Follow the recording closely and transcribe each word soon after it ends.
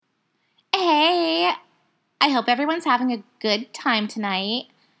I hope everyone's having a good time tonight,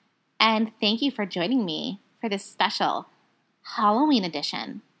 and thank you for joining me for this special Halloween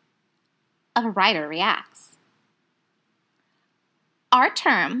edition of Ryder Reacts. Our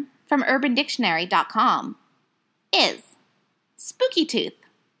term from UrbanDictionary.com is spooky tooth.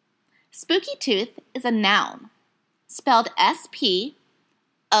 Spooky tooth is a noun, spelled S-P-O-O-K-Y-T-O-O-T-H.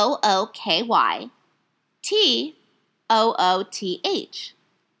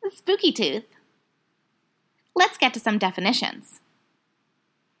 Spooky tooth. Let's get to some definitions.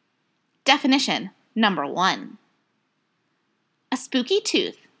 Definition number 1. A spooky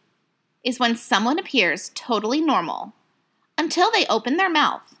tooth is when someone appears totally normal until they open their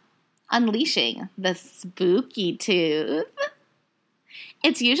mouth, unleashing the spooky tooth.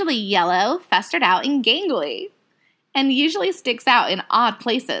 It's usually yellow, festered out, and gangly, and usually sticks out in odd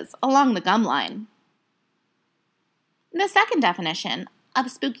places along the gum line. The second definition of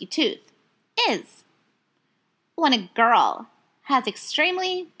spooky tooth is when a girl has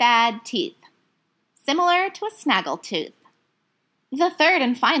extremely bad teeth, similar to a snaggle tooth. The third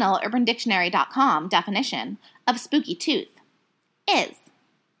and final UrbanDictionary.com definition of spooky tooth is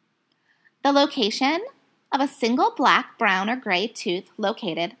the location of a single black, brown, or gray tooth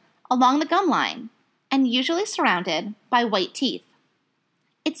located along the gum line and usually surrounded by white teeth.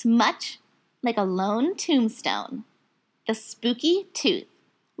 It's much like a lone tombstone. The spooky tooth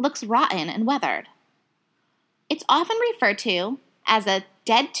looks rotten and weathered. It's often referred to as a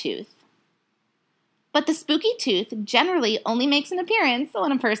dead tooth, but the spooky tooth generally only makes an appearance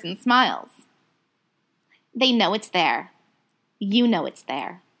when a person smiles. They know it's there. You know it's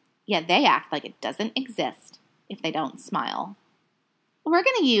there. Yet they act like it doesn't exist if they don't smile. We're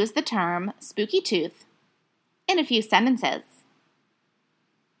going to use the term spooky tooth in a few sentences.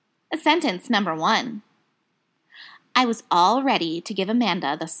 Sentence number 1. I was all ready to give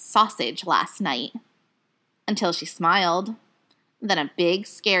Amanda the sausage last night until she smiled. Then a big,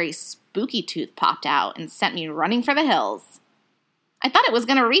 scary, spooky tooth popped out and sent me running for the hills. I thought it was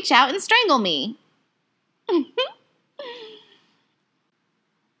going to reach out and strangle me.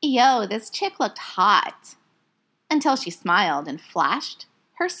 Yo, this chick looked hot until she smiled and flashed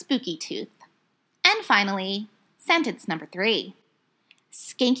her spooky tooth. And finally, sentence number 3.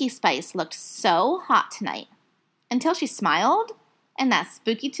 Skanky Spice looked so hot tonight until she smiled and that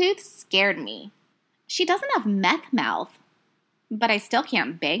spooky tooth scared me. She doesn't have meth mouth, but I still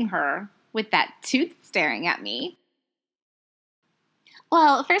can't bang her with that tooth staring at me.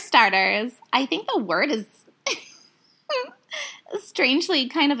 Well, for starters, I think the word is strangely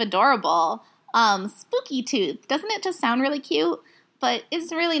kind of adorable. Spooky tooth. Doesn't it just sound really cute? But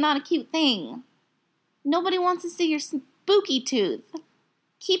it's really not a cute thing. Nobody wants to see your spooky tooth.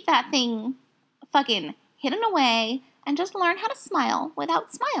 Keep that thing fucking hidden away and just learn how to smile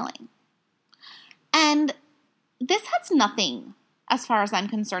without smiling. And this has nothing, as far as I'm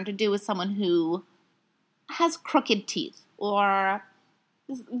concerned, to do with someone who has crooked teeth, or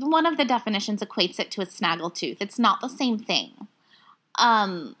one of the definitions equates it to a snaggle tooth. It's not the same thing.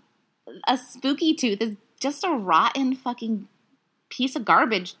 A spooky tooth is just a rotten fucking piece of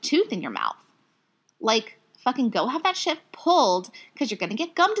garbage tooth in your mouth. Like, fucking go have that shit pulled because you're going to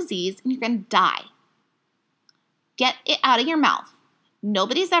get gum disease and you're going to die. Get it out of your mouth.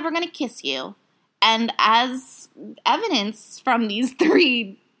 Nobody's ever going to kiss you. And as evidence from these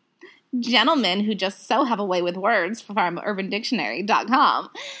 3 gentlemen who just so have a way with words from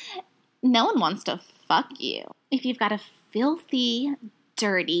UrbanDictionary.com, no one wants to fuck you if you've got a filthy,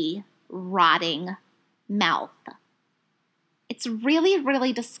 dirty, rotting mouth. It's really,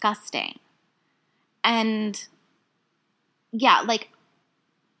 really disgusting. And yeah,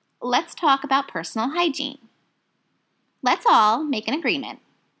 let's talk about personal hygiene. Let's all make an agreement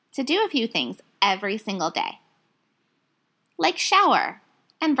to do a few things every single day, like shower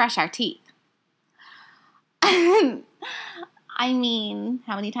and brush our teeth. I mean,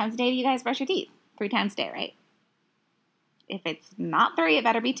 how many times a day do you guys brush your teeth? 3 times a day, right? If it's not 3, it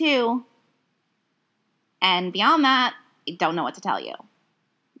better be 2. And beyond that, I don't know what to tell you.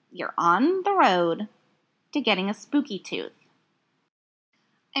 You're on the road to getting a spooky tooth.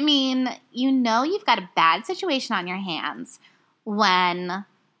 I mean, you know you've got a bad situation on your hands when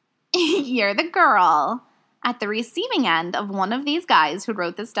you're the girl at the receiving end of one of these guys who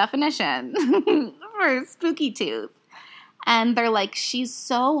wrote this definition for spooky tooth. And they're like, she's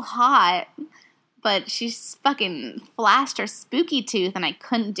so hot, but she's fucking flashed her spooky tooth and I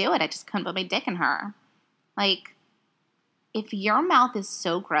couldn't do it. I just couldn't put my dick in her. Like, if your mouth is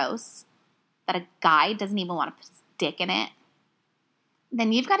so gross that a guy doesn't even want to put his dick in it,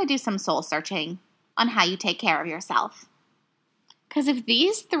 then you've got to do some soul searching on how you take care of yourself. Because if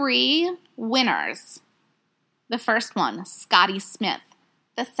these 3 winners The first one, Scotty Smith.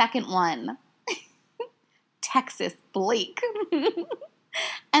 The second one, Texas Blake.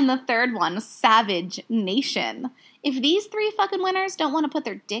 And the third one, Savage Nation. If these 3 fucking winners don't want to put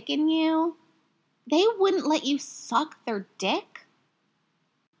their dick in you, they wouldn't let you suck their dick.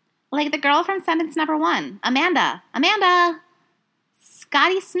 Like the girl from sentence number 1, Amanda.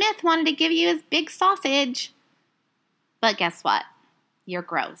 Scotty Smith wanted to give you his big sausage. But guess what? You're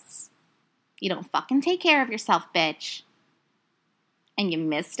gross. You don't fucking take care of yourself, bitch. And you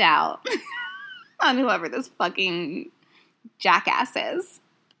missed out on whoever this fucking jackass is.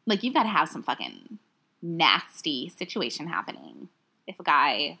 Like, you've got to have some fucking nasty situation happening if a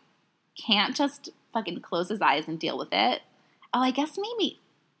guy can't just fucking close his eyes and deal with it. Oh, I guess maybe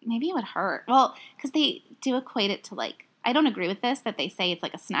it would hurt. Well, because they do equate it to, like, I don't agree with this, that they say it's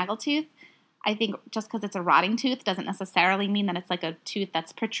like a snaggletooth. I think just because it's a rotting tooth doesn't necessarily mean that it's like a tooth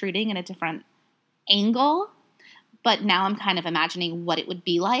that's protruding in a different angle. But now I'm kind of imagining what it would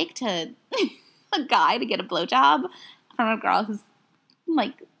be like to a guy to get a blowjob from a girl who's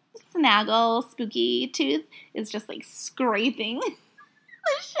like snaggle, spooky tooth is just like scraping the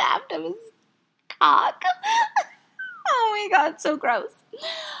shaft of his cock. Oh my God, so gross.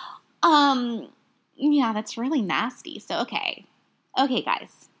 Yeah, that's really nasty. So, okay,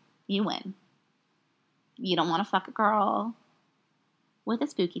 guys, you win. You don't want to fuck a girl with a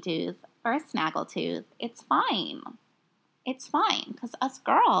spooky tooth or a snaggle tooth. It's fine. It's fine, because us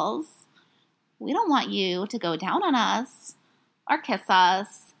girls, we don't want you to go down on us or kiss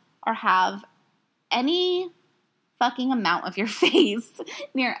us or have any fucking amount of your face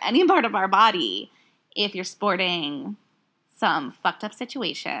near any part of our body if you're sporting some fucked up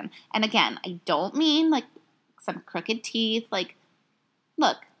situation. And again, I don't mean like some crooked teeth. Like,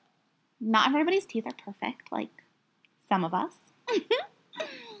 look, not everybody's teeth are perfect. Like some of us.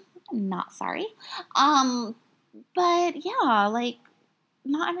 Not sorry. But yeah, like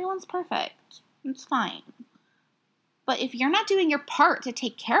not everyone's perfect. It's fine. But if you're not doing your part to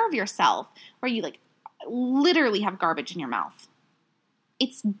take care of yourself, where you like literally have garbage in your mouth,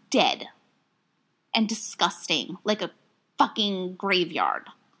 it's dead and disgusting, like a fucking graveyard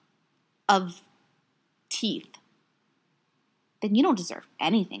of teeth, then you don't deserve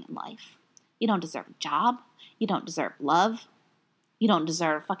anything in life. You don't deserve a job. You don't deserve love. You don't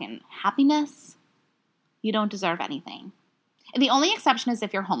deserve fucking happiness. You don't deserve anything. And the only exception is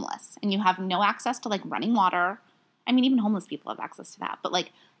if you're homeless and you have no access to like running water. I mean, even homeless people have access to that. But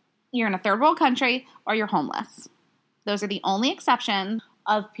like you're in a third world country or you're homeless. Those are the only exception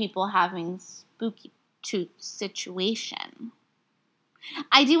of people having spooky tooth situation.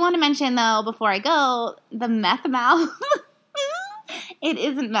 I do want to mention though, before I go, the meth mouth. It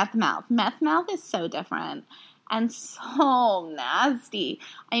isn't meth mouth. Meth mouth is so different and so nasty.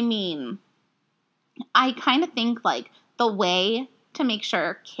 I mean, I kind of think like the way to make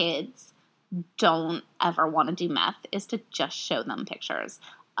sure kids don't ever want to do meth is to just show them pictures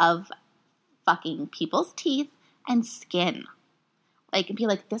of fucking people's teeth and skin. Like, and be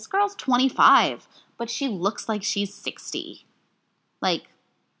like, this girl's 25, but she looks like she's 60. Like,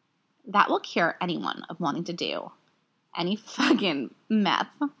 that will cure anyone of wanting to do any fucking meth.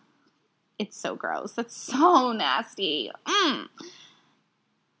 It's so gross. It's so nasty.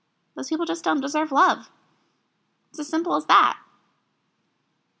 Those people just don't deserve love. It's as simple as that.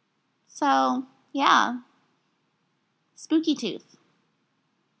 So, yeah. Spooky tooth.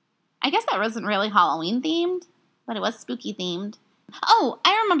 I guess that wasn't really Halloween themed, but it was spooky themed. Oh,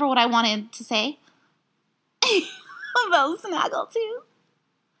 I remember what I wanted to say about snaggletooth.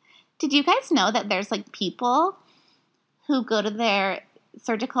 Did you guys know that there's like people who go to their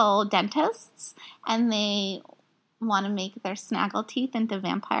surgical dentists and they want to make their snaggle teeth into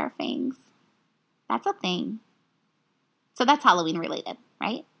vampire fangs? That's a thing. So that's Halloween related,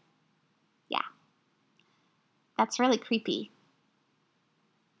 right? Yeah. That's really creepy.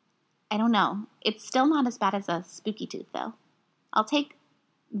 I don't know. It's still not as bad as a spooky tooth, though. I'll take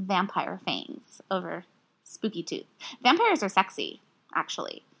vampire fangs over spooky tooth. Vampires are sexy,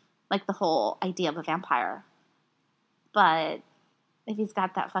 actually. Like the whole idea of a vampire. But if he's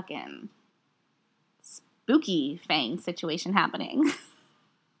got that fucking spooky fang situation happening,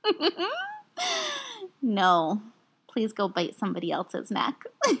 no. Please go bite somebody else's neck.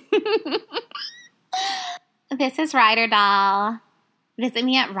 This is Ryder Doll. Visit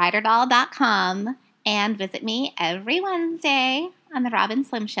me at ryderdoll.com and visit me every Wednesday on The Robin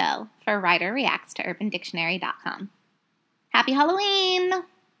Slim Show for Ryder Reacts to UrbanDictionary.com. Happy Halloween!